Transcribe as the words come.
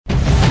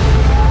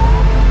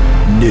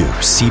New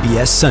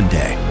CBS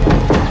Sunday.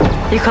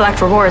 You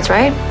collect rewards,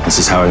 right? This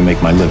is how I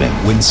make my living.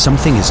 When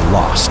something is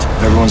lost,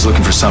 Everyone's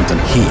looking for something.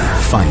 he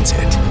finds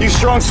it. You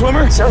strong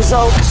swimmer?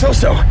 So-so.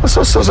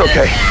 So-so's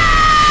okay.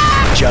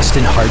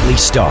 Justin Hartley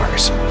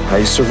stars. How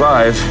you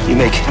survive, you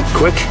make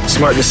quick,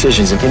 smart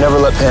decisions, and you never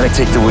let panic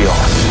take the wheel.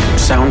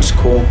 Sounds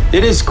cool.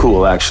 It is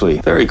cool, actually.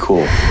 Very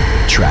cool.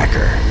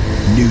 Tracker.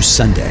 New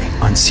Sunday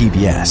on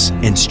CBS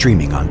and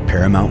streaming on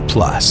Paramount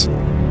Plus.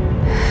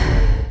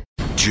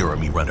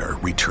 Jeremy Renner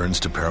returns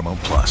to Paramount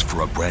Plus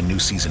for a brand new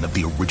season of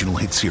the original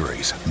hit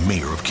series,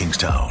 Mayor of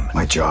Kingstown.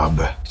 My job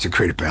is to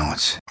create a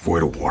balance,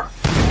 avoid a war.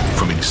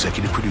 From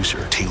executive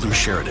producer Taylor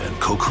Sheridan,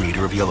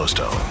 co-creator of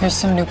Yellowstone, There's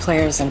some new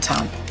players in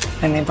town,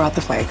 and they brought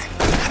the plague.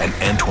 and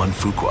Antoine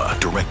Fuqua,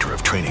 director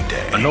of Training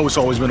Day. I know it's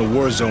always been a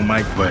war zone,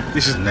 Mike, but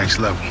this is next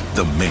level.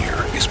 The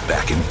Mayor is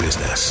back in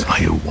business.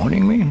 Are you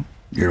warning me?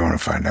 You're going to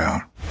find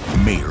out.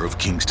 Mayor of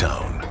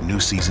Kingstown.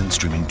 New season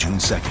streaming June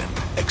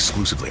 2nd,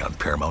 exclusively on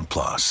Paramount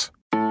Plus.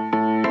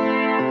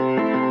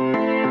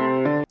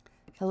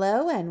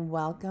 Hello and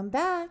welcome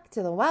back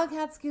to the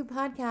Wildcat Scoop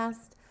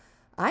podcast.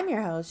 I'm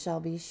your host,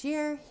 Shelby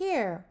Shear,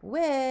 here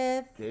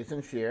with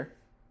Jason Shear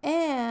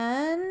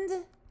and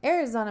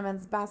Arizona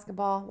men's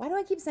basketball. Why do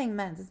I keep saying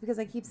men's? It's because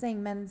I keep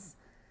saying men's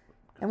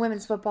and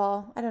women's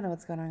football. I don't know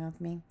what's going on with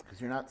me.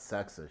 because you're not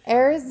sexist.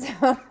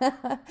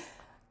 Arizona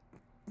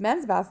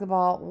men's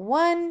basketball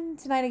won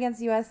tonight against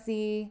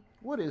USC.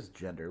 What is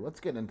gender? Let's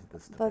get into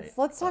this debate.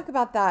 Let's talk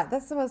about that.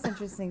 That's the most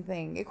interesting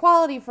thing.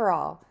 Equality for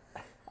all.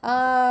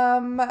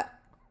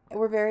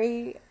 We're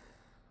very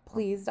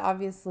pleased,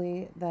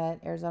 obviously,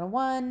 that Arizona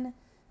won.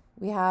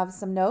 We have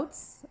some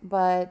notes,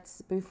 but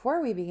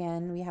before we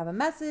begin, we have a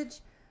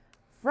message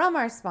from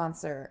our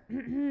sponsor.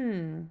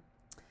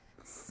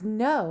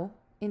 Snow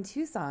in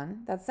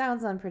Tucson. That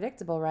sounds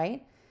unpredictable,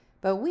 right?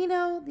 But we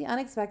know the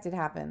unexpected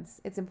happens.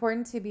 It's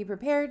important to be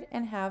prepared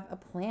and have a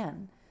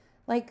plan.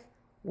 Like,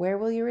 where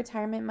will your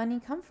retirement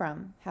money come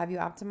from? Have you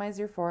optimized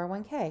your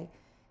 401k?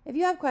 If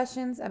you have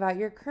questions about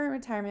your current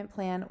retirement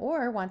plan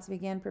or want to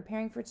begin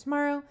preparing for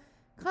tomorrow,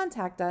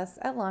 contact us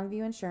at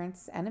Longview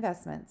Insurance and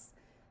Investments.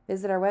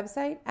 Visit our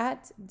website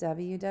at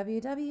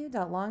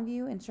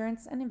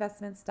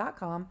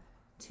www.longviewinsuranceandinvestments.com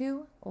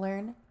to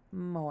learn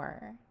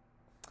more.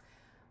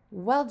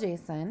 Well,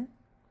 Jason,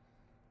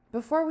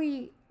 before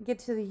we get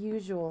to the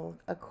usual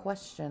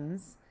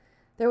questions,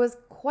 there was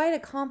quite a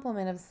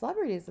complement of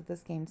celebrities at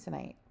this game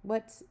tonight.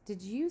 What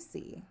did you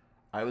see?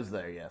 I was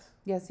there, yes.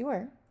 Yes, you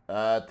were.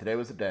 Today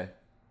was a day. It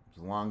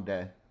was a long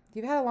day.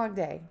 You've had a long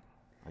day.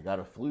 I got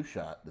a flu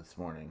shot this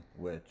morning,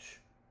 which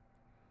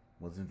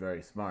wasn't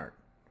very smart.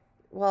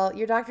 Well,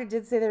 your doctor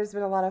did say there's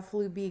been a lot of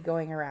flu B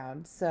going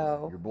around,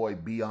 so... Your boy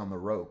be on the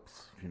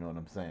ropes, if you know what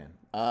I'm saying.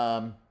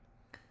 I'm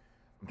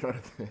trying to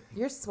think.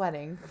 You're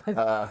sweating.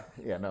 Yeah,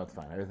 no, it's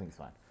fine. Everything's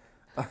fine.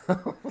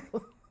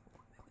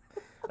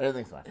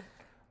 Everything's fine.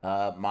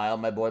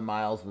 My boy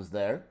Miles was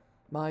there.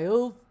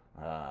 Miles.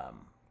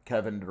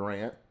 Kevin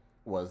Durant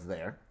was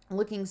there.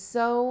 Looking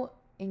so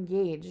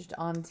engaged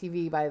on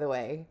TV, by the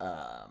way.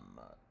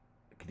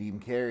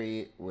 Kadeem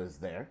Carey was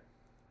there.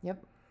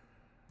 Yep.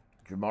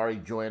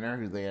 Jamari Joyner,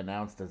 who they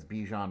announced as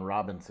Bijan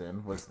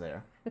Robinson, was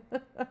there.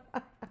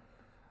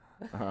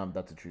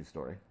 That's a true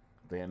story.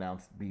 They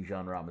announced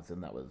Bijan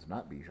Robinson. That was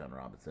not Bijan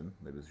Robinson.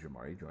 It was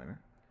Jamari Joyner.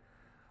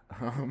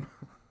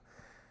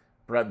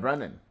 Brett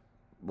Brennan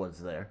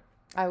was there.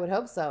 I would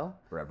hope so.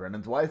 Brett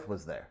Brennan's wife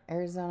was there.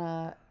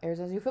 Arizona's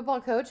new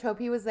football coach. Hope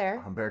he was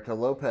there. Humberto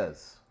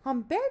Lopez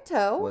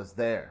Humberto? was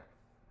there.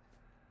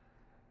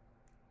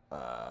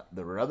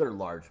 There were other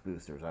large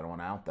boosters, I don't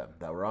want to out them,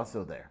 that were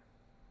also there.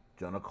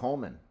 Jonah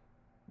Coleman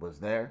was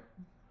there.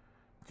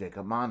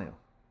 Jacob Manu.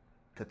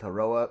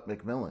 Tataroa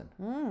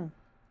McMillan.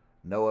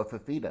 Noah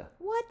Fafita.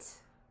 What?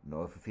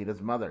 Noah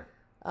Fafita's mother.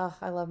 Oh,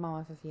 I love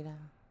Mama Fafita.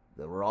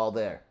 They were all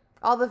there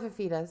All the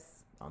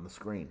Fafitas. on the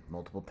screen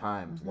multiple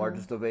times.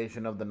 Largest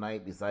ovation of the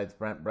night besides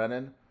Brent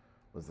Brennan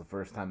was the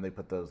first time they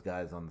put those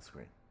guys on the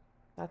screen.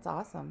 That's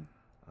awesome.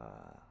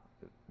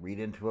 Read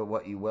into it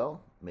what you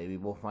will. Maybe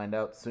we'll find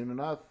out soon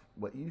enough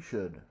what you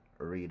should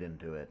read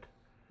into it.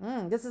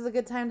 This is a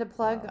good time to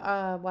plug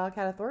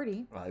Wildcat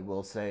Authority. I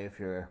will say, if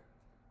you're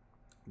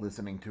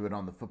listening to it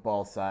on the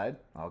football side,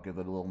 I'll give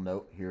it a little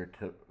note here,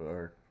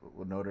 or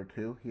a note or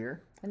two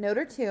here. A note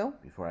or two.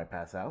 Before I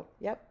pass out.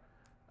 Yep.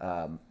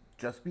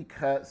 Just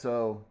because,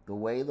 so the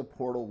way the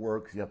portal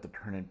works, you have to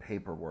turn in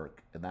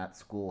paperwork, and that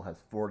school has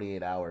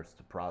 48 hours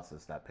to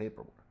process that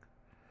paperwork.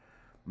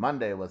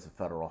 Monday was a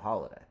federal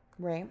holiday.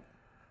 Right.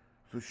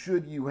 So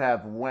should you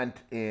have went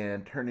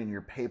and turned in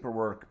your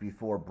paperwork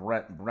before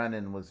Brent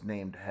Brennan was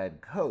named head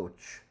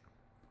coach,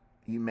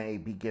 you may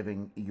be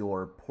giving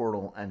your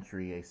portal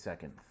entry a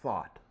second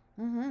thought.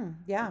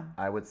 Yeah.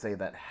 I would say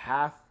that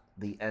half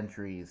the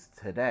entries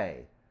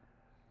today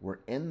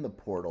were in the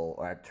portal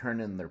or had turned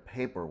in their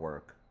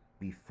paperwork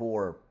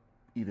before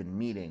even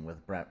meeting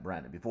with Brent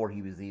Brennan, before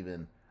he was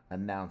even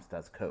announced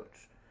as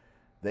coach.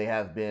 They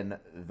have been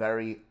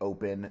very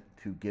open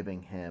to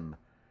giving him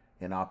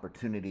an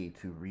opportunity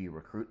to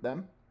re-recruit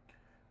them.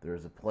 There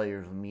was a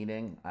players'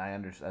 meeting,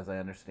 as I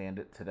understand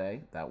it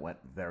today, that went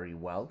very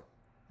well.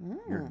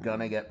 You're going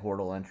to get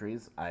portal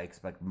entries. I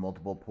expect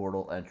multiple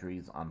portal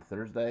entries on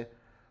Thursday,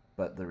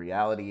 but the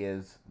reality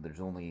is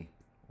there's only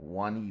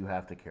one you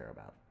have to care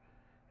about.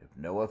 If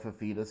Noah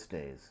Fafita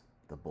stays,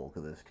 the bulk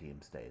of this team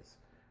stays.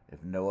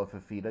 If Noah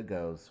Fafita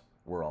goes,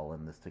 we're all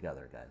in this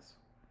together, guys.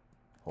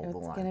 Hold the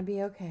line. It's going to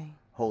be okay.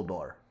 Hold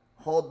door.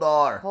 Hold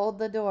door. Hold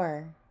the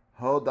door.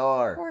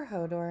 Hodor. Poor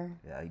Hodor.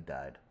 Yeah, he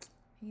died.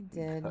 He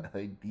did.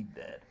 He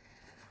dead.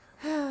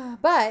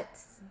 But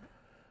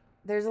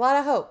there's a lot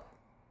of hope.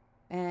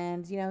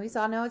 And, we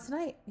saw Noah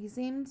tonight. He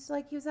seemed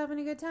like he was having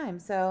a good time.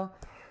 So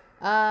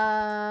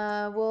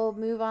we'll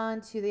move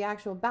on to the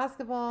actual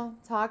basketball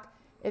talk.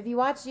 If you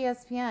watched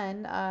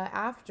ESPN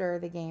after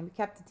the game,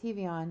 kept the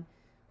TV on,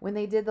 when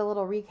they did the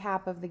little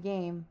recap of the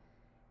game,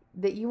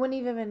 that you wouldn't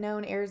even have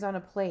known Arizona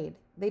played.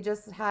 They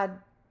just had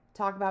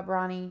talk about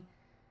Bronny.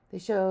 They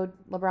showed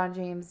LeBron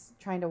James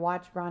trying to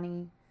watch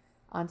Bronny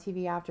on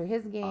TV after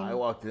his game. I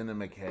walked into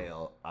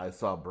McHale. I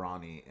saw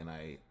Bronny, and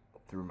I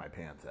threw my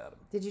pants at him.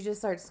 Did you just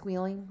start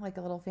squealing like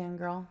a little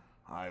fangirl?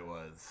 I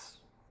was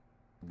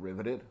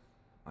riveted.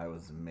 I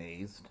was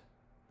amazed.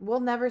 We'll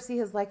never see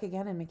his like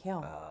again in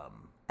McHale.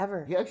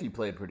 Ever. He actually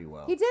played pretty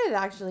well. He did,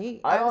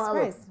 actually. I was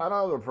surprised. I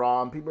don't have a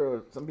problem.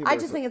 Some people. I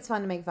just think it's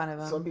fun to make fun of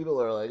him. Some people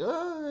are like,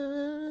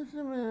 oh,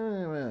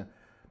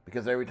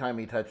 because every time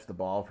he touched the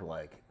ball for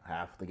like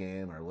half the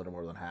game or a little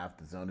more than half,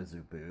 the zone is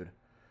booed.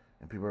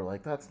 And people are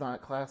like, that's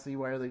not classy.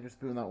 Why are they just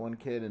booing that one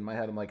kid? In my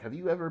head, I'm like, have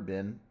you ever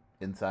been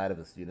inside of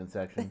a student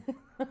section?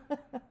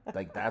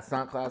 Like, that's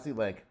not classy.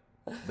 Like,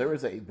 there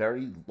was a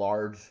very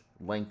large,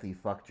 lengthy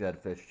fuck Jed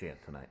Fish chant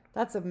tonight.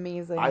 That's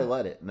amazing. I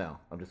let it. No,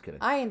 I'm just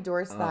kidding. I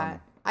endorse that.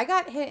 I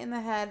got hit in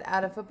the head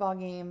at a football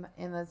game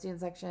in the student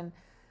section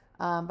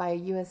by a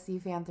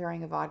USC fan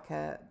throwing a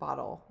vodka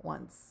bottle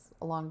once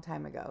a long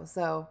time ago.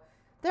 So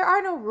there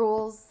are no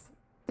rules.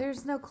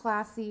 There's no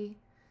classy.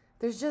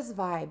 There's just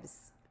vibes.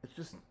 It's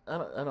just, I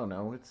don't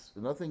know. It's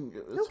nothing.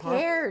 Who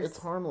cares? It's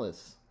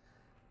harmless.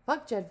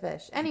 Fuck Jed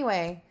Fish.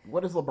 Anyway.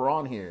 What is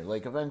LeBron here?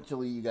 Like,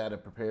 eventually you got to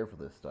prepare for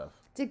this stuff.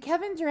 Did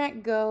Kevin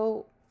Durant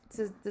go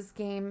to this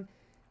game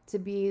to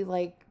be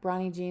like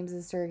Bronny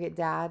James's surrogate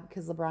dad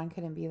because LeBron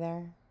couldn't be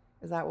there?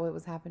 Is that what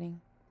was happening?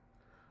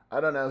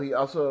 I don't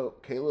know.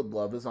 Caleb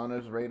Love is on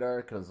his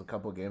radar because a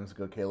couple games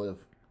ago,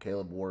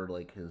 Caleb wore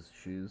like his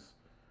shoes,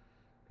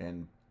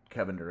 and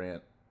Kevin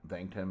Durant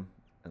thanked him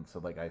and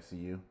said like, "I see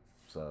you."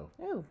 So.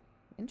 Oh,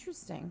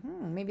 interesting.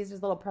 Maybe it's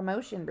just a little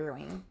promotion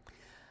brewing.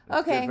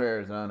 It's good for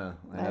Arizona.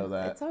 I know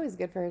that. It's always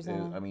good for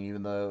Arizona.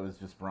 Even though it was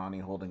just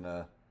Bronny holding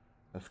a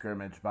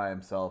scrimmage by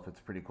himself, it's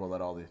pretty cool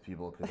that all these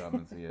people could come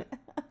and see it.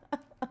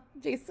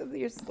 Jason,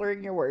 you're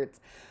slurring your words.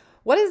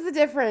 What is the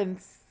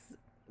difference?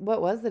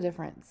 What was the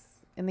difference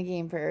in the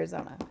game for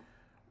Arizona?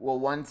 Well,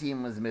 one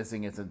team was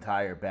missing its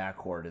entire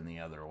backcourt and the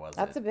other wasn't.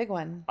 That's a big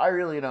one. I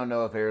really don't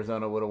know if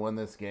Arizona would have won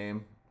this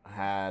game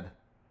had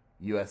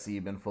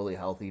USC been fully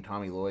healthy.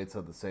 Tommy Lloyd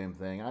said the same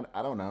thing.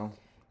 I don't know.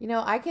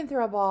 I can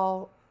throw a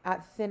ball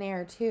at thin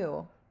air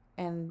too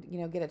and,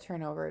 get a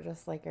turnover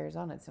just like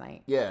Arizona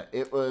tonight. Yeah,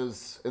 it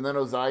was. And then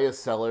Ozias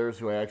Sellers,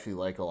 who I actually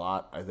like a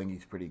lot. I think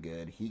he's pretty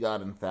good. He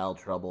got in foul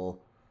trouble.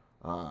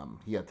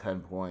 He had 10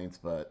 points,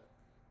 but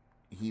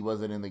he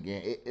wasn't in the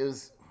game. It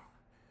was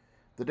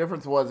the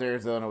difference was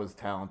Arizona was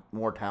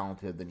more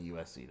talented than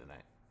USC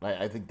tonight.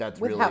 I think that's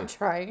without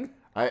trying.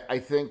 I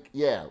think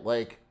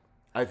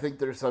I think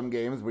there's some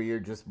games where you're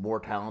just more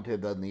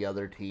talented than the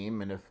other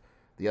team, and if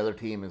the other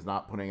team is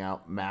not putting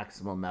out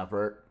maximum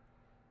effort,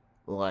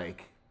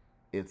 like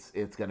it's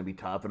going to be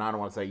tough. And I don't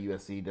want to say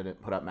USC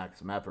didn't put out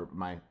maximum effort.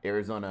 But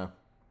Arizona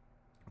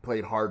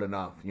played hard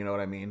enough. You know what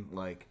I mean?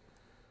 Like.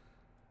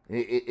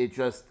 It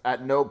just,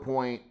 at no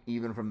point,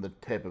 even from the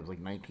tip, it was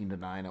like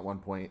 19-9. At one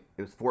point,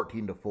 it was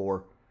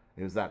 14-4.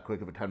 It was that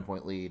quick of a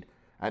 10-point lead.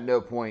 At no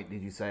point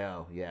did you say,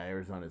 oh, yeah,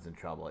 Arizona's in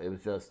trouble. It was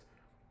just,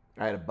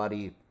 I had a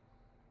buddy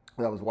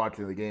that was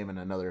watching the game in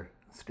another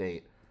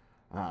state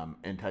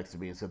and texted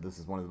me and said, this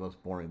is one of the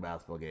most boring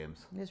basketball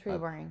games. It was pretty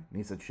boring. And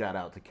he said, shout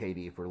out to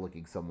KD for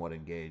looking somewhat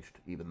engaged,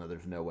 even though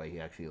there's no way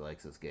he actually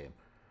likes this game.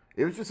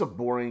 It was just a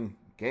boring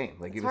game.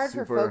 Like, it's it was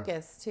hard for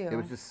focus, too. It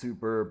was just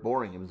super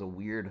boring. It was a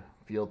weird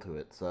feel to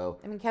it. So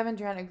Kevin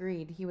Durant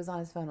agreed. He was on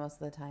his phone most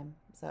of the time.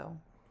 So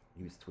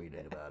he was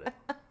tweeting about it.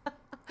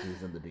 He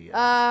was in the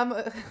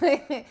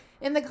DM.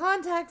 In the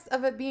context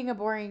of it being a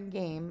boring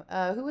game,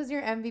 who was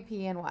your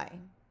MVP and why?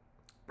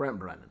 Brent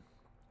Brennan.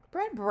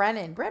 Brent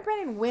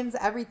Brennan wins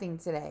everything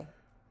today.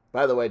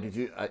 By the way, did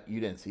you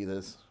didn't see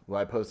this? Well,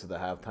 I posted the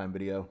halftime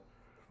video,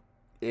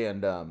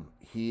 and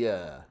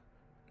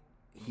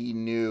he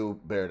knew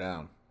Bear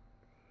Down.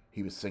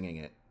 He was singing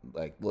it.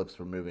 Like, lips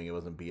were moving. It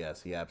wasn't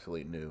BS. He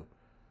absolutely knew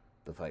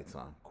the fight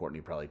song.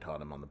 Courtney probably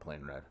taught him on the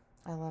plane ride.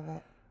 I love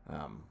it.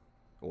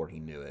 Or he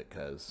knew it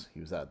because he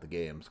was at the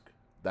games.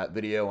 That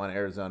video on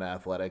Arizona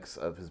Athletics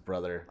of his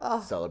brother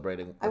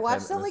celebrating. I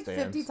watched it like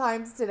 50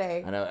 times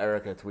today. I know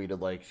Erica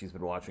tweeted like she's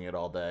been watching it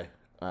all day.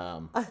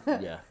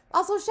 Yeah.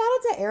 Also, shout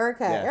out to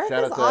Erica. Yeah,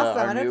 Erica's awesome.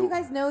 I don't know if you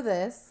guys know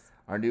this.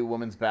 Our new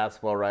women's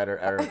basketball writer,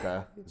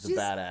 Erica, is a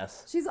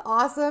badass. She's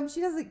awesome.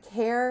 She doesn't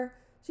care.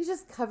 She's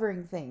just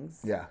covering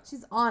things. Yeah.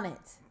 She's on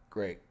it.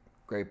 Great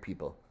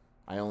people.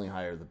 I only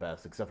hire the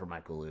best, except for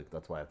Michael Luke.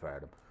 That's why I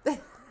fired him.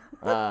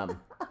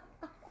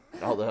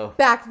 Although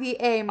back the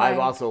A, Mike. I've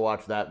also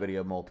watched that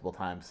video multiple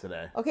times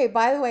today. Okay,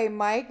 by the way,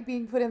 Mike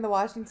being put in the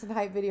Washington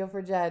hype video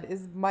for Jed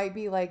might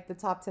be like the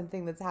top 10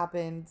 thing that's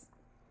happened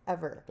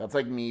ever. That's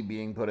like me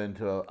being put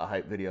into a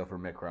hype video for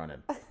Mick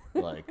Cronin.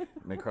 Like,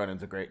 Mick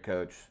Cronin's a great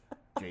coach.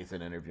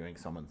 Jason interviewing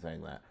someone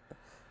saying that.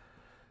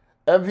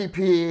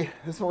 MVP,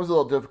 this one was a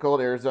little difficult.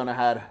 Arizona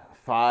had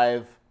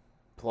 5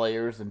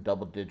 players in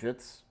double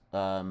digits.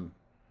 There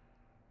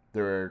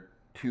were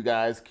 2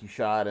 guys,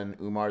 Keshad and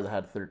Umar, that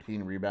had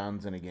 13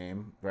 rebounds in a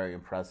game. Very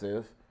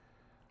impressive.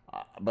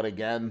 But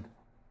again,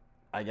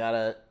 I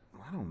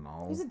don't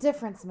know. Who's a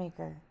difference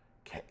maker?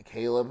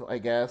 Caleb, I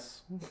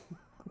guess.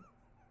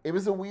 It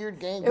was a weird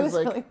game. It was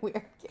like, really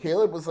weird.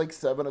 Caleb was like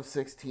 7 of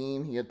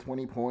 16. He had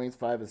 20 points,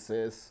 5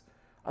 assists.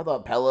 I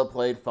thought Pella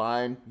played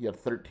fine. He had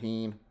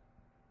 13.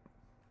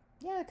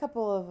 Yeah, a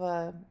couple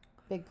of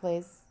big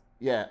plays.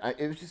 Yeah,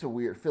 it was just a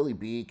weird. Philly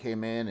B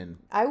came in and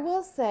I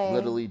will say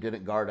literally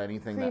didn't guard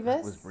anything that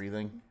was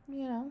breathing.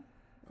 You know,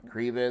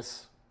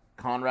 Krivas,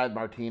 Conrad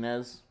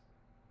Martinez.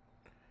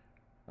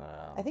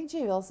 I think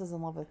Jay Willis is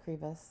in love with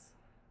Krivas.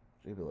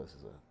 Jay Willis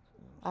is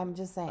I'm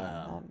just saying.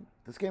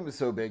 This game was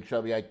so big,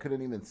 Shelby, I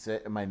couldn't even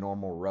sit in my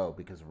normal row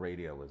because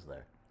radio was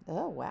there.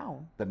 Oh,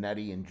 wow.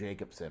 Benetti and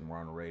Jacobson were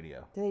on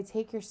radio. Did they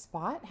take your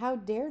spot? How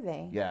dare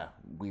they? Yeah,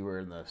 we were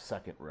in the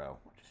second row.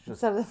 Which is just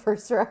instead of the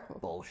first row.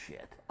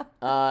 Bullshit.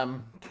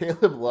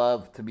 Caleb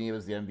Love, to me,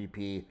 was the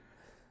MVP.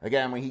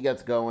 Again, when he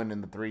gets going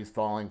and the three's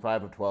falling,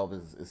 5 of 12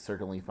 is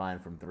certainly fine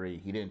from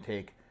 3. He didn't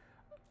take...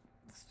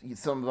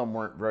 Some of them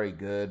weren't very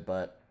good,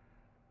 but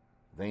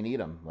they need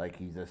him. Like,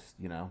 he just,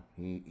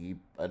 he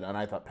and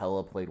I thought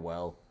Pella played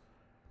well.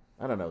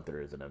 I don't know if there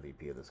is an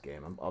MVP of this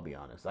game. I'll be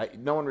honest.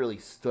 No one really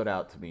stood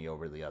out to me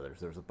over the others.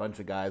 There's a bunch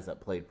of guys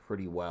that played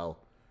pretty well,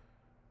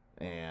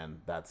 and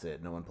that's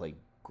it. No one played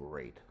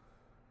great.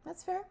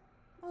 That's fair.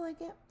 I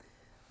like it.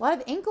 A lot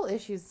of ankle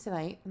issues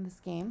tonight in this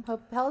game.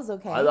 Hope Pella's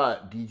okay. I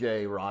thought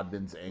DJ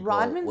Rodman's ankle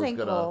was going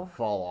to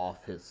fall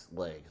off his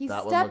leg. He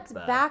that stepped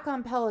back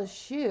on Pella's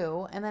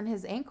shoe, and then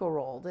his ankle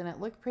rolled, and it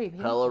looked pretty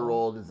painful. Pella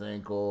rolled his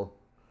ankle.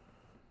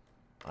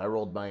 I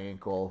rolled my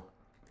ankle.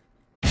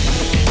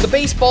 The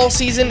baseball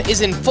season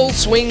is in full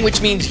swing,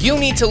 which means you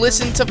need to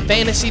listen to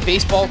Fantasy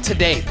Baseball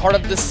Today, part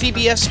of the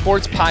CBS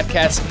Sports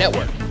Podcast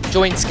Network.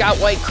 Join Scott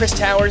White, Chris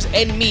Towers,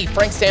 and me,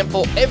 Frank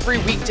Stample, every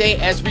weekday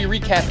as we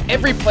recap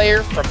every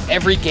player from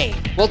every game.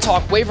 We'll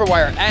talk waiver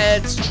wire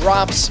ads,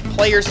 drops,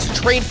 players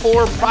to trade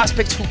for,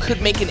 prospects who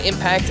could make an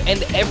impact,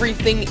 and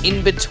everything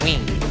in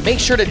between. Make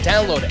sure to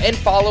download and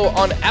follow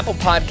on Apple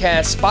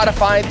Podcasts,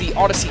 Spotify, the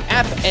Odyssey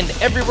app, and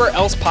everywhere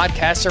else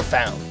podcasts are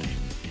found.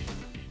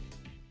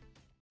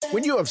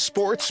 When you have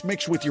sports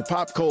mixed with your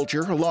pop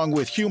culture, along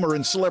with humor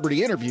and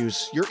celebrity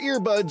interviews, your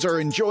earbuds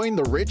are enjoying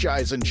The Rich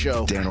Eisen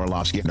Show. Dan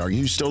Orlovsky, are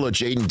you still a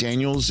Jaden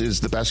Daniels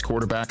is the best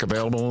quarterback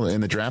available in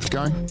the draft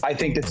guy? I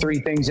think the 3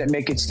 things that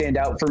make it stand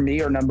out for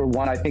me are, number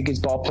 1, I think his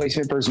ball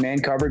placement versus man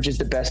coverage is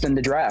the best in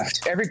the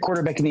draft. Every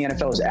quarterback in the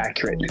NFL is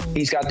accurate.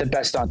 He's got the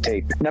best on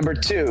tape. Number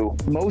 2,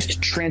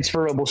 most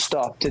transferable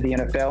stuff to the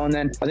NFL. And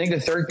then I think the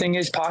 3rd thing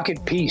is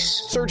pocket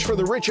peace. Search for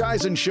The Rich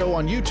Eisen Show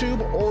on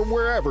YouTube or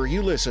wherever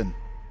you listen.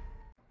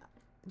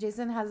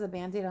 Jason has a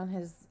Band-Aid on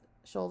his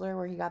shoulder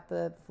where he got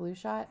the flu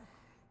shot,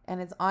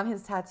 and it's on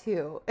his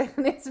tattoo, and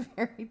it's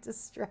very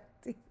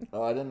distracting.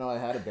 Oh, I didn't know I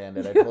had a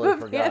Band-Aid. I totally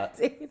forgot.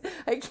 Band-Aid.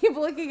 I keep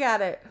looking at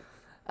it.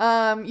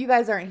 You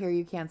guys aren't here.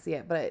 You can't see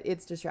it, but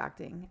it's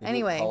distracting. Is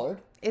it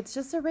colored? It's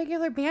just a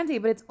regular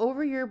Band-Aid, but it's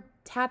over your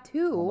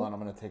tattoo. Hold on, I'm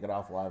going to take it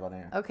off live on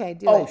air. Okay,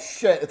 do it. Oh,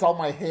 shit. It's on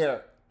my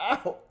hair.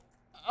 Ow.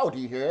 Oh, do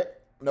you hear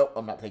it? Nope,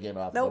 I'm not taking it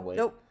off. Nope,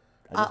 nope.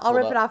 I'll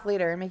rip it off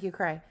later and make you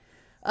cry.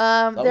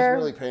 That was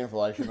really painful.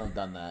 I shouldn't have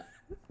done that.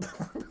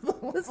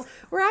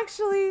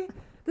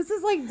 This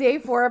is like day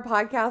 4 of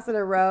podcasts in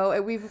a row,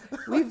 and we've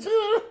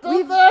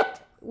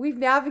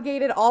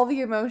navigated all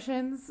the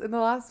emotions in the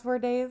last 4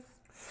 days.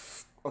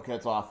 Okay,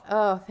 it's off.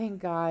 Oh,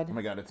 thank God. Oh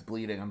my God, it's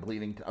bleeding. I'm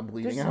bleeding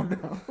out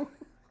now.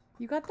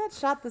 You got that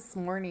shot this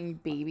morning,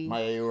 baby.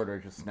 My aorta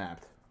just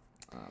snapped.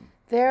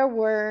 There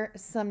were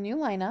some new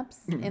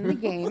lineups in the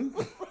game.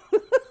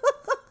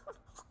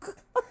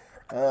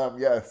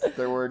 Yes,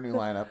 there were new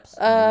lineups.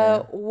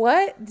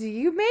 What do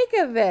you make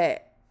of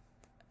it?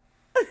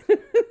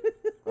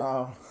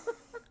 Oh,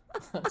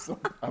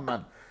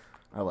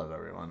 I love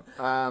everyone.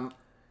 The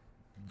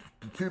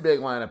 2 big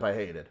lineup I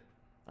hated.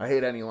 I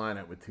hate any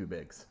lineup with 2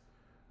 bigs.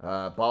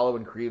 Ballo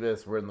and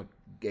Krivas were in the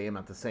game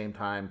at the same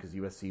time because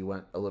USC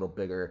went a little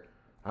bigger.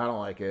 I don't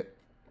like it.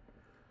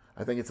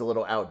 I think it's a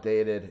little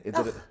outdated.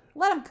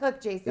 Let him cook,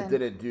 Jason. It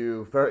didn't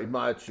do very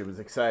much. It was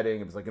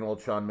exciting. It was like an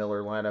old Sean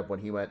Miller lineup when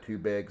he went 2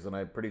 bigs, and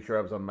I'm pretty sure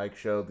I was on Mike's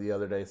show the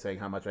other day saying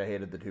how much I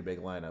hated the 2 big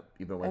lineup,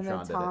 even when Sean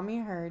did it. And then Tommy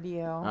heard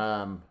you.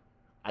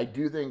 I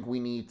do think we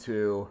need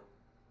to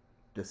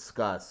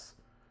discuss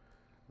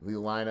the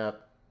lineup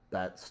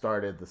that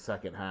started the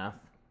second half,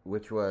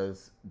 which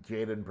was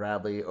Jaden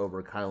Bradley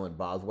over Kylan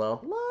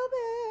Boswell. Love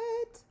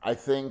it. I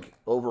think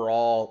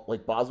overall,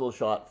 like, Boswell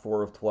shot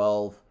 4 of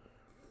 12.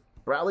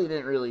 Bradley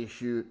didn't really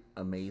shoot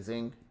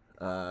amazing.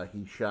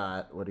 He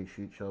shot, what did he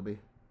shoot, Shelby?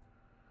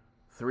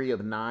 3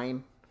 of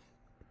 9.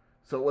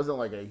 So it wasn't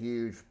like a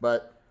huge,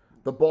 but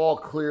the ball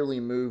clearly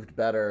moved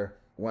better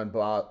when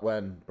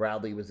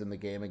Bradley was in the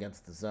game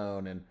against the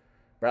zone, and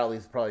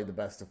Bradley's probably the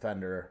best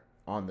defender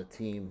on the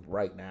team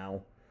right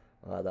now.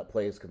 That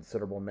plays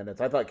considerable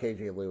minutes. I thought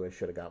KJ Lewis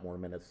should have got more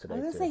minutes today.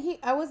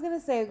 I was gonna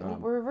say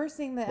we're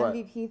reversing the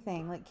MVP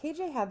thing. Like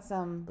KJ had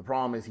some. The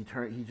problem is he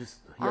has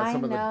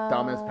some of the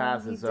dumbest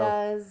passes. He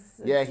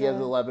does. Yeah, he has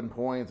 11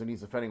 points and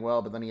he's defending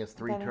well, but then he has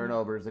 3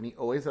 turnovers, and he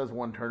always has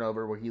one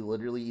turnover where he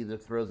literally either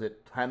throws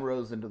it 10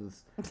 rows into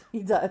this.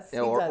 He does.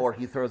 Or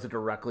he throws it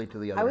directly to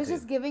the other. I was team.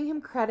 just giving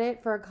him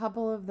credit for a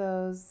couple of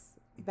those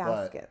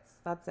baskets.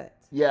 That's it.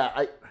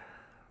 Yeah,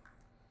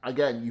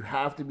 again, you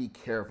have to be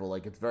careful.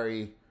 Like, it's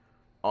very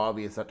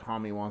obvious that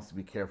Tommy wants to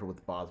be careful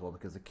with Boswell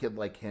because a kid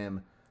like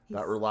him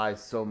that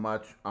relies so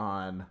much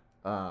on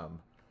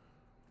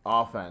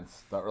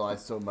offense, that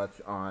relies so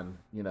much on,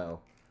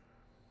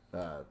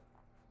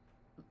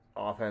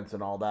 offense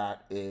and all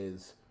that,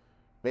 is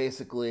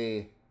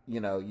basically,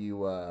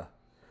 sorry,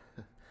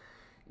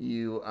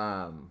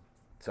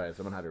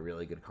 someone had a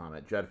really good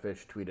comment.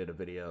 Jedfish tweeted a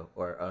video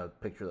or a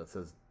picture that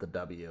says the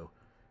W,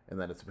 and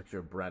then it's a picture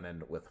of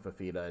Brennan with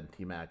Fafita and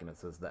T-Mac, and it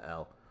says the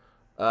L.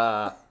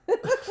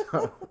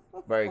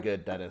 Very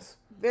good, Dennis.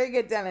 Very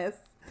good, Dennis.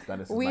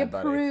 Dennis is we my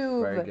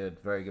approve. buddy.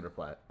 Very good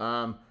reply.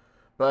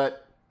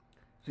 But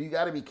so you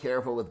got to be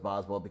careful with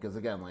Boswell because,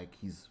 again, like,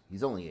 he's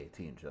only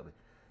 18, Shelby.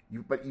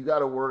 But you got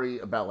to worry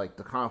about, like,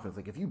 the confidence.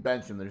 Like, if you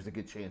bench him, there's a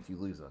good chance you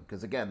lose him.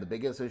 Because, again, the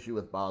biggest issue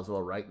with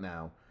Boswell right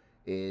now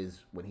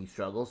is when he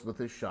struggles with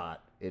his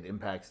shot, it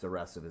impacts the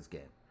rest of his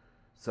game.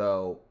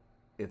 So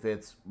if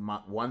it's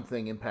one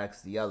thing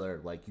impacts the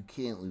other, like, you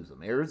can't lose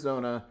him.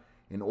 Arizona,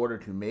 in order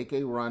to make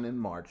a run in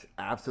March,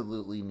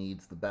 absolutely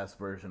needs the best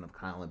version of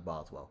Kylan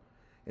Boswell.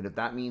 And if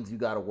that means you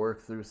got to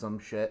work through some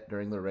shit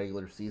during the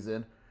regular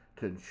season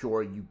to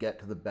ensure you get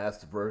to the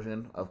best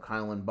version of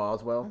Kylan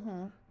Boswell,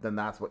 then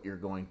that's what you're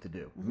going to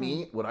do.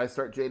 Me, would I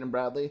start Jaden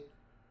Bradley?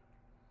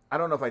 I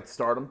don't know if I'd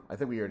start him. I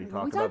think we already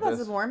talked about this.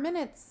 Some more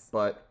minutes.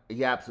 But,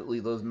 yeah, absolutely,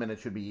 those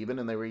minutes should be even,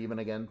 and they were even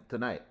again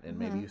tonight. And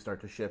maybe you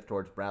start to shift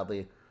towards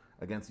Bradley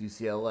against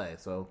UCLA.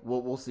 So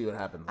we'll see what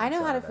happens. I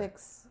know how to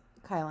fix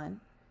Kylan.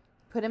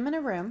 Put him in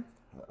a room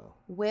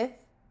with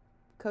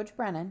Coach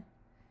Brennan,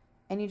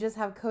 and you just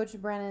have Coach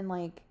Brennan,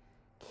 like,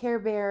 Care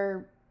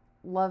Bear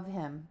love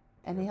him,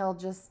 and he'll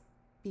just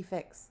be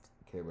fixed.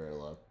 Care Bear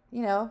love.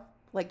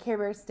 Like Care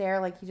Bear stare,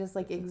 like he just,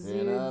 like,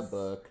 exudes. In a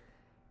book.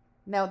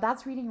 No,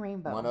 that's Reading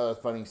Rainbow. One other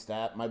funny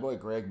stat. My boy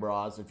Greg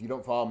Braz, if you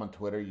don't follow him on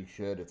Twitter, you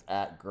should. It's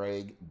at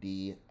Greg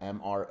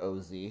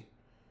DMROZ.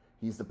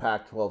 He's the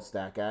Pac-12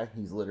 stat guy.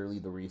 He's literally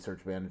the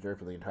research manager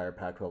for the entire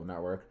Pac-12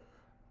 network.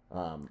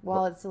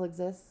 While it still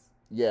exists?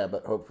 Yeah,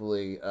 but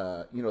hopefully,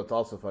 it's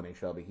also funny,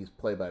 Shelby. He's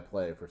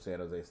play-by-play for San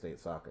Jose State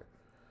Soccer.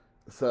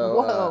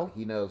 So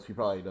he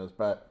probably knows.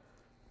 But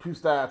 2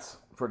 stats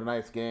for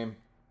tonight's game.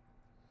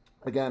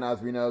 Again,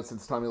 as we know,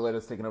 since Tommy Lloyd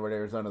has taken over at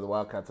Arizona, the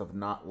Wildcats have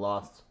not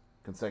lost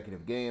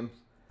consecutive games.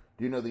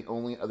 Do you know the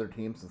only other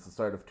team since the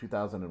start of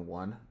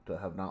 2001 to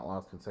have not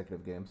lost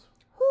consecutive games?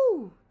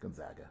 Who?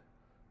 Gonzaga.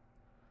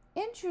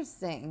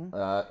 Interesting.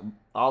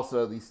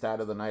 Also, the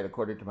stat of the night,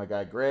 according to my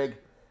guy Greg,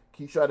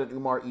 Keyshawn and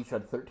Umar each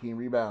had 13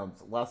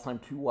 rebounds. Last time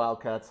 2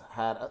 Wildcats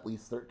had at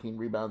least 13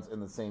 rebounds in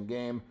the same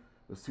game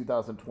was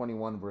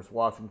 2021 versus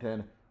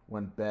Washington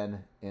when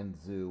Ben and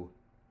Zoo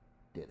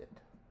did it.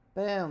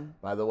 Boom.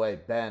 By the way,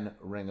 Ben,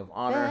 Ring of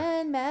Honor.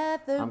 Ben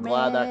Matherman. I'm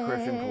glad that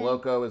Christian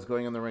Coloco is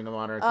going in the Ring of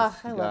Honor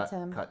because he got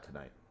him. cut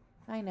tonight.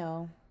 I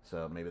know.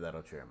 So maybe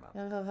that'll cheer him up.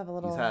 He'll have a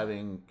little. He's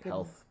having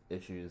health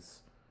issues.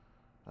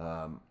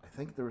 I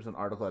think there was an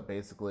article that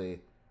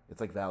basically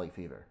it's like Valley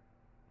Fever.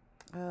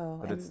 Oh.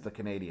 But it's the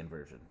Canadian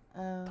version.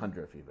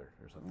 Tundra fever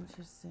or something.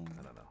 Interesting.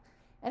 I don't know.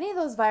 Any of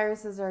those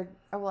viruses are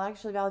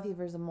actually Valley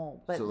Fever is a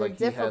mold, but so, like,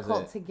 they're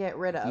difficult to get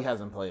rid of. He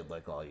hasn't played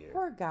like all year.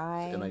 Poor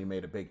guy. And he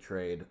made a big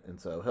trade, and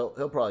so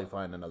he'll probably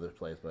find another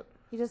place, but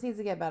he just needs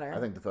to get better. I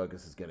think the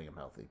focus is getting him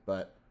healthy,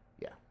 but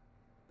yeah.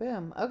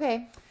 Boom.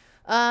 Okay.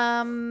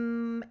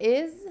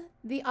 Is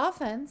the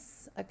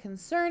offense a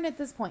concern at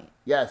this point?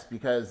 Yes,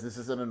 because this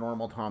isn't a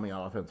normal Tommy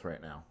offense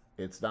right now.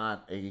 It's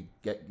not a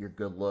get your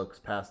good looks,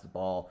 pass the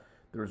ball.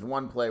 There was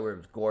one play where it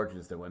was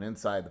gorgeous. They went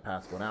inside, the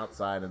pass went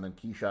outside, and then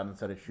Keyshawn,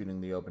 instead of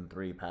shooting the open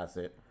 3, pass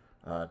it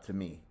to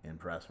me in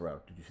press row.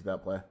 Did you see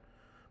that play?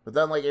 But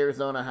then, like,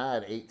 Arizona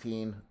had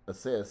 18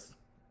 assists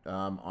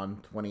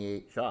on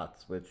 28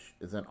 shots, which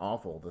isn't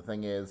awful. The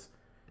thing is,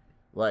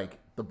 like,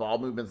 the ball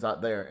movement's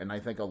not there, and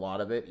I think a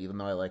lot of it, even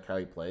though I like how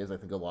he plays, I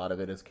think a lot of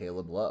it is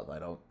Caleb Love.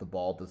 The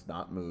ball does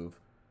not move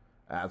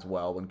as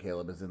well when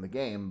Caleb is in the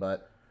game,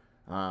 but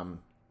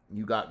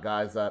you got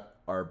guys that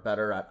are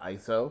better at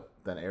ISO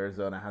than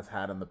Arizona has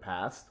had in the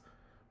past,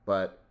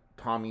 but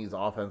Tommy's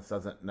offense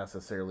doesn't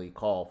necessarily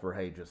call for,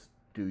 hey, just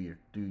do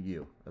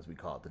you, as we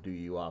call it, the do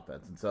you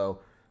offense. And so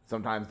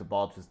sometimes the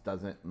ball just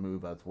doesn't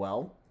move as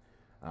well.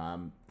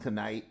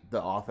 Tonight,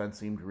 the offense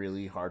seemed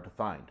really hard to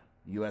find.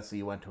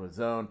 USC went to a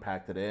zone,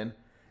 packed it in.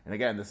 And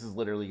again, this is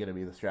literally going to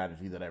be the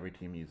strategy that every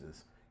team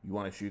uses. You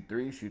want to shoot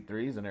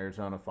threes, and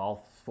Arizona falls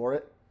for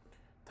it.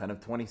 10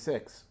 of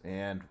 26.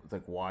 And it's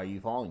like, why are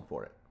you falling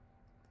for it?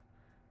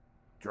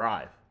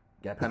 Drive.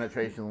 Get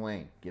penetration in the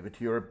lane. Give it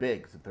to your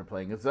bigs. If they're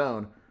playing a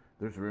zone,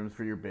 there's rooms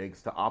for your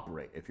bigs to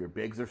operate. If your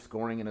bigs are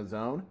scoring in a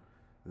zone,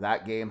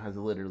 that game has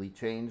literally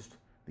changed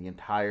the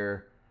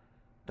entire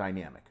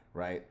dynamic,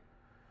 right?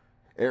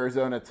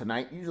 Arizona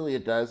tonight, usually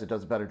it does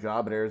a better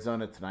job, but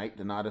Arizona tonight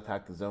did not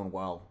attack the zone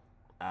well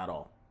at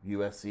all.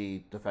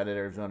 USC defended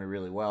Arizona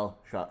really well,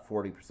 shot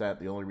 40%.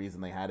 The only reason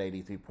they had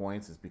 82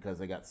 points is because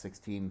they got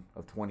 16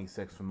 of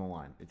 26 from the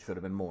line. It should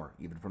have been more.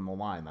 Even from the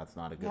line, that's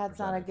not a good percentage. That's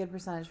not a good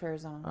percentage for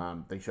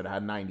Arizona. They should have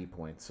had 90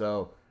 points.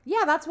 So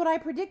yeah, that's what I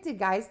predicted,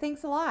 guys.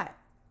 Thanks a lot.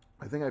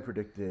 I think I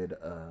predicted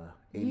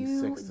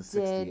 86 to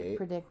 68. You did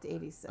predict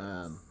 86.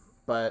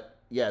 But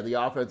yeah, the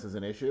offense is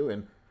an issue,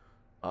 and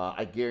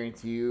I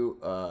guarantee you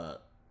the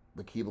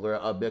Keebler,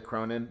 Mick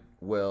Cronin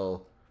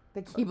will...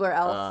 The Keebler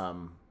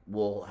elf.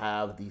 Will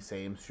have the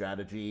same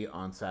strategy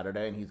on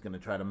Saturday, and he's going to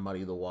try to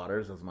muddy the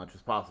waters as much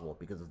as possible,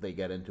 because if they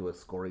get into a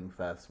scoring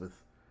fest with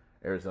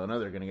Arizona,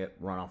 they're going to get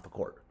run off the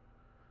court.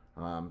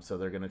 So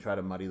they're going to try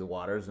to muddy the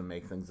waters and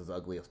make things as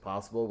ugly as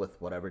possible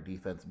with whatever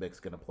defense Mick's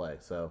going to play.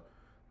 So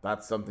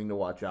that's something to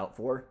watch out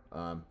for.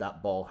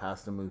 That ball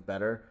has to move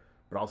better,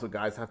 but also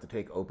guys have to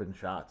take open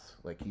shots.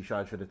 Like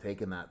Keyshawn should have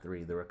taken that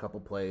three. There were a couple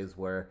plays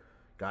where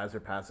guys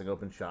are passing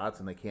open shots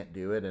and they can't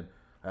do it, and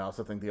I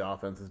also think the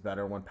offense is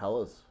better when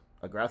Pella's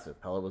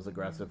aggressive. Pella was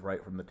aggressive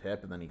right from the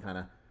tip, and then he kind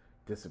of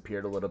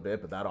disappeared a little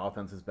bit, but that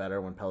offense is better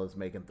when Pella's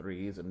making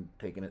threes and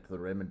taking it to the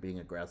rim and being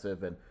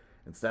aggressive, and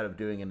instead of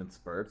doing it in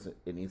spurts,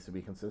 it needs to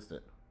be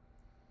consistent.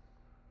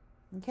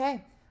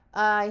 Okay.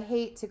 I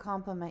hate to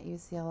compliment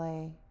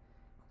UCLA,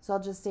 so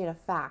I'll just state a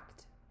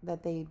fact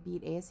that they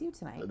beat ASU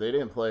tonight. They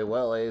didn't play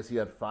well. ASU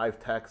had 5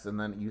 techs, and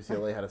then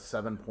UCLA had a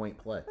 7-point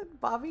play.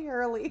 Bobby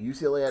Hurley.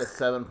 UCLA had a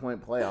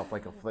 7-point play off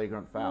like a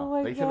flagrant foul.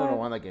 Oh they shouldn't have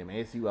won that game.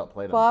 ASU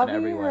outplayed them Bobby in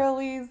every way.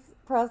 Hurley's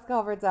press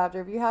conference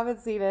after, if you haven't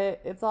seen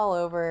it, it's all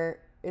over.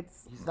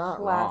 It's he's not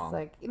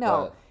classic. Wrong,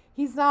 no,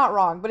 he's not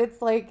wrong, but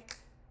it's like,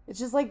 it's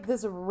just like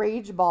this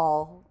rage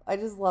ball. I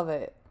just love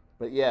it.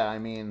 But yeah, I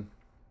mean,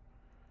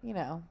 you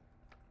know.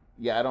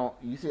 Yeah, I don't.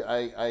 You see,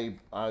 I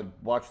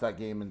watched that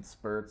game in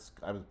spurts.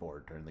 I was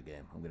bored during the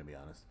game. I'm gonna be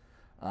honest.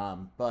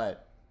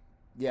 But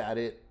yeah,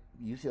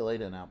 UCLA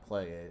didn't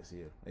outplay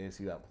ASU.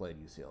 ASU outplayed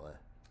UCLA.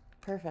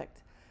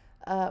 Perfect.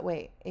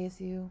 Wait,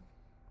 ASU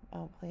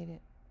outplayed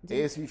it.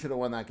 ASU should have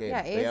won that game.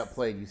 Yeah, they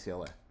outplayed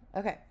UCLA.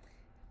 Okay.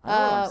 I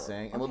know what I'm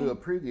saying, and we'll do a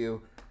preview,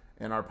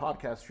 and our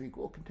podcast streak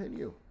will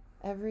continue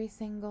every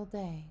single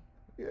day.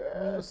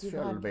 Yes,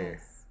 Saturday.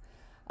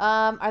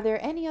 Are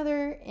there any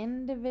other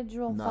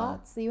individual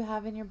thoughts that you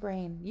have in your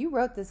brain? You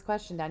wrote this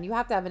question down. You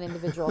have to have an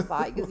individual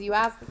thought because you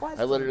asked the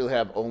question. I literally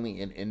have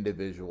only an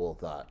individual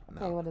thought.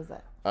 Okay, what is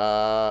it?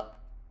 Yeah,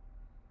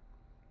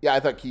 I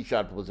thought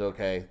Keyshawn was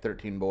okay.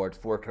 13 boards,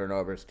 4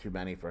 turnovers, too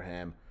many for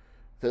him.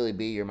 Philly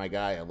B, you're my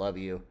guy. I love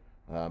you.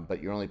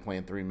 But you're only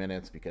playing 3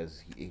 minutes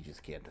because he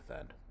just can't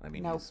defend. I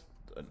mean, he's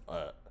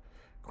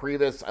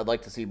Krivas, I'd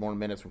like to see more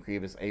minutes from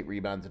Krivas. 8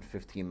 rebounds in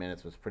 15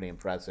 minutes was pretty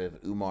impressive.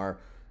 Umar,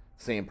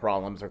 same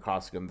problems are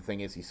costing him. The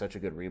thing is, he's such a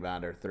good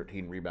rebounder.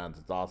 13 rebounds,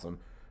 it's awesome.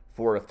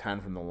 4 of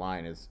 10 from the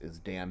line is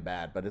damn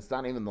bad. But it's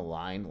not even the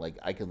line. Like,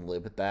 I can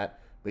live with that.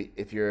 But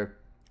if you're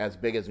as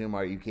big as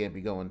Umar, you can't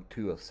be going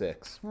 2 of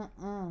 6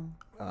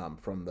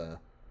 from the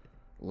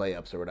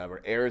layups or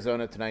whatever.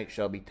 Arizona tonight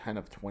shall be 10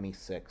 of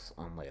 26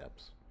 on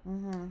layups.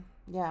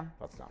 Yeah.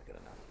 That's not good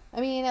enough. I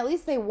mean, at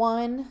least they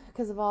won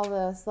because of all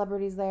the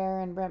celebrities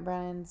there and Brent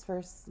Brennan's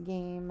first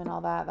game and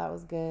all that. That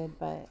was good.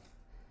 But,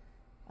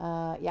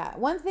 yeah.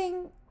 One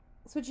thing,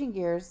 switching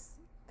gears,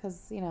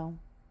 because, you know,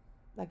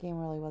 that game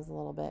really was a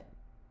little bit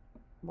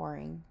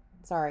boring.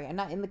 Sorry. And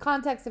not in the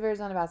context of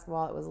Arizona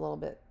basketball, it was a little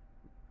bit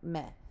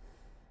meh.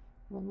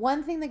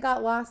 One thing that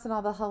got lost in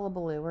all the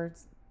hullabaloo, where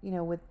it's, you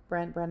know, with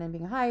Brent Brennan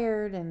being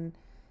hired and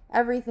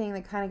everything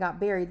that kind of got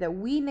buried that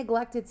we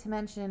neglected to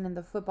mention in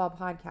the football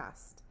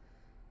podcast,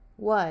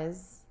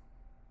 was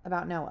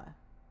about Noah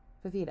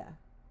Fifita.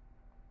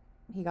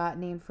 He got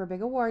named for a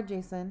big award,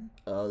 Jason.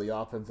 The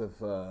offensive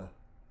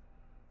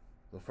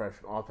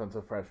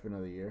freshman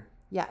of the year.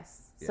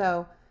 Yes. Yeah.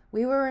 So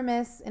we were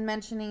remiss in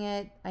mentioning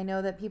it. I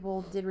know that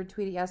people did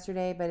retweet it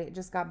yesterday, but it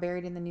just got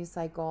buried in the news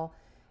cycle,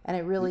 and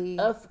it really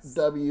the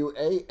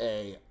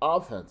FWAA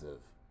Offensive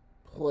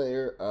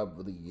Player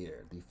of the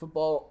Year, the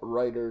Football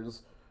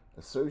Writers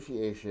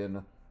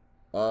Association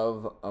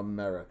of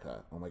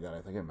America. Oh my God,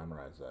 I think I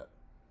memorized that.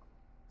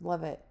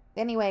 Love it.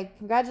 Anyway,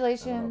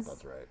 congratulations. I don't know if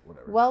that's right.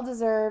 Whatever. Well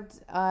deserved.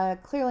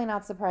 Clearly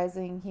not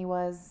surprising. He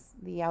was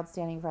the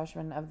outstanding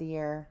freshman of the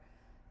year,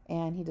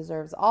 and he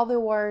deserves all the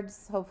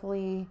awards.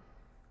 Hopefully,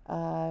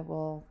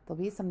 there'll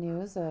be some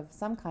news of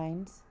some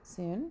kind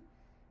soon.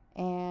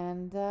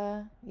 And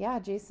yeah,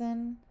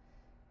 Jason,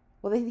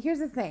 Well, here's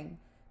the thing.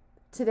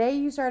 Today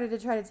you started to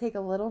try to take a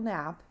little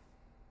nap,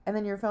 and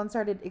then your phone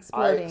started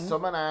exploding.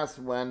 Someone asked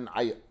when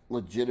I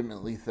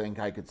legitimately think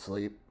I could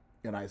sleep,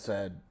 and I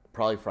said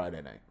probably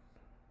Friday night.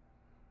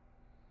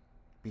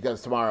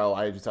 Because tomorrow,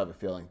 I just have a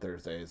feeling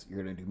Thursdays,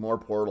 you're going to do more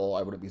Portal.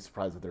 I wouldn't be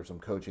surprised if there's some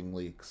coaching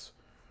leaks.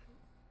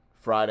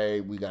 Friday,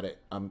 we got it.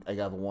 I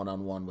got a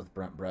one-on-one with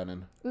Brent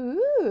Brennan.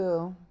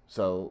 Ooh.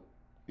 So,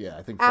 yeah,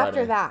 I think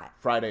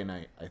Friday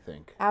night, I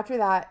think. After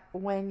that,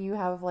 when you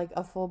have like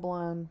a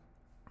full-blown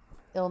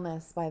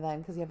illness by then,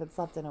 because you haven't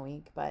slept in a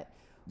week. But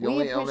the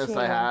only illness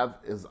I have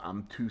is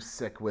I'm too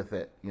sick with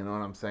it. You know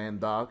what I'm saying,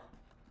 dog?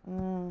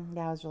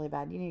 Yeah, it was really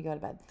bad. You need to go to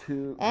bed.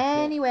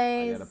 I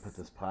Anyways. gotta put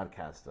this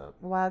podcast up.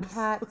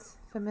 Wildcat,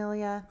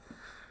 Familia.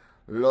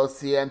 Lo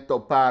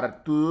siento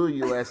para tu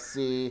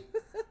USC.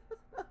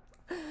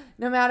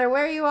 No matter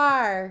where you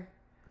are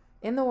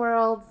in the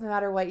world, no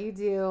matter what you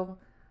do,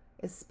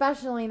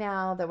 especially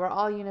now that we're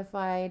all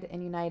unified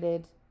and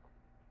united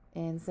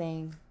in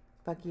saying,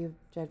 fuck you,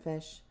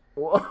 Jedfish.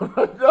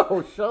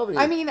 No, Shelby.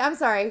 I mean, I'm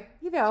sorry.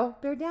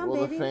 Bear down,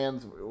 baby. The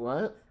fans,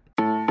 what?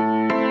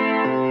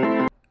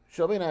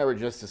 Shelby and I were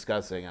just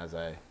discussing as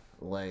I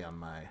lay on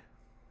my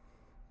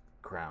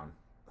crown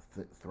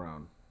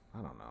throne. I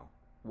don't know.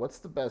 What's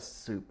the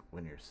best soup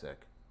when you're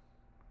sick?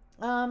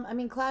 I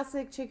mean,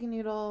 classic chicken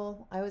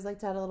noodle. I always like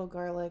to add a little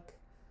garlic.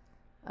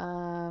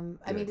 I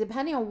mean,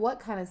 depending on what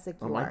kind of sick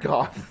you are. Oh my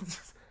God. How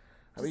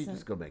about you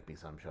just go make me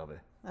some, Shelby?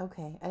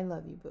 Okay. I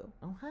love you, boo.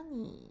 Oh,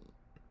 honey.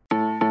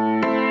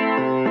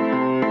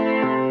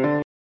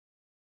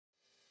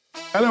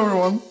 Hello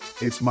everyone,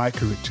 it's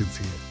Micah Richards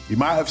here. You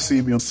might have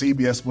seen me on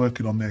CBS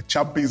working on their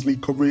Champions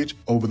League coverage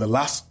over the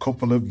last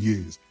couple of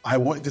years. I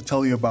wanted to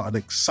tell you about an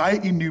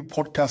exciting new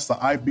podcast that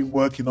I've been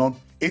working on.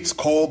 It's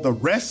called The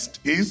Rest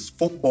is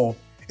Football.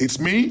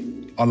 It's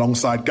me,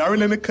 alongside Gary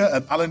Lineker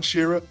and Alan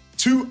Shearer,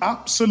 two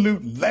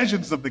absolute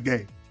legends of the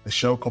game. The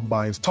show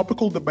combines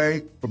topical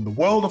debate from the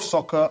world of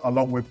soccer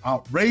along with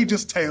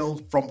outrageous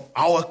tales from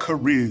our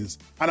careers.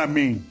 And I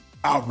mean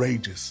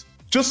outrageous.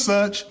 Just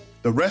search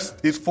The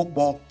Rest is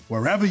Football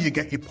wherever you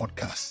get your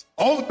podcasts.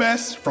 All the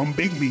best from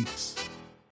Big Meats.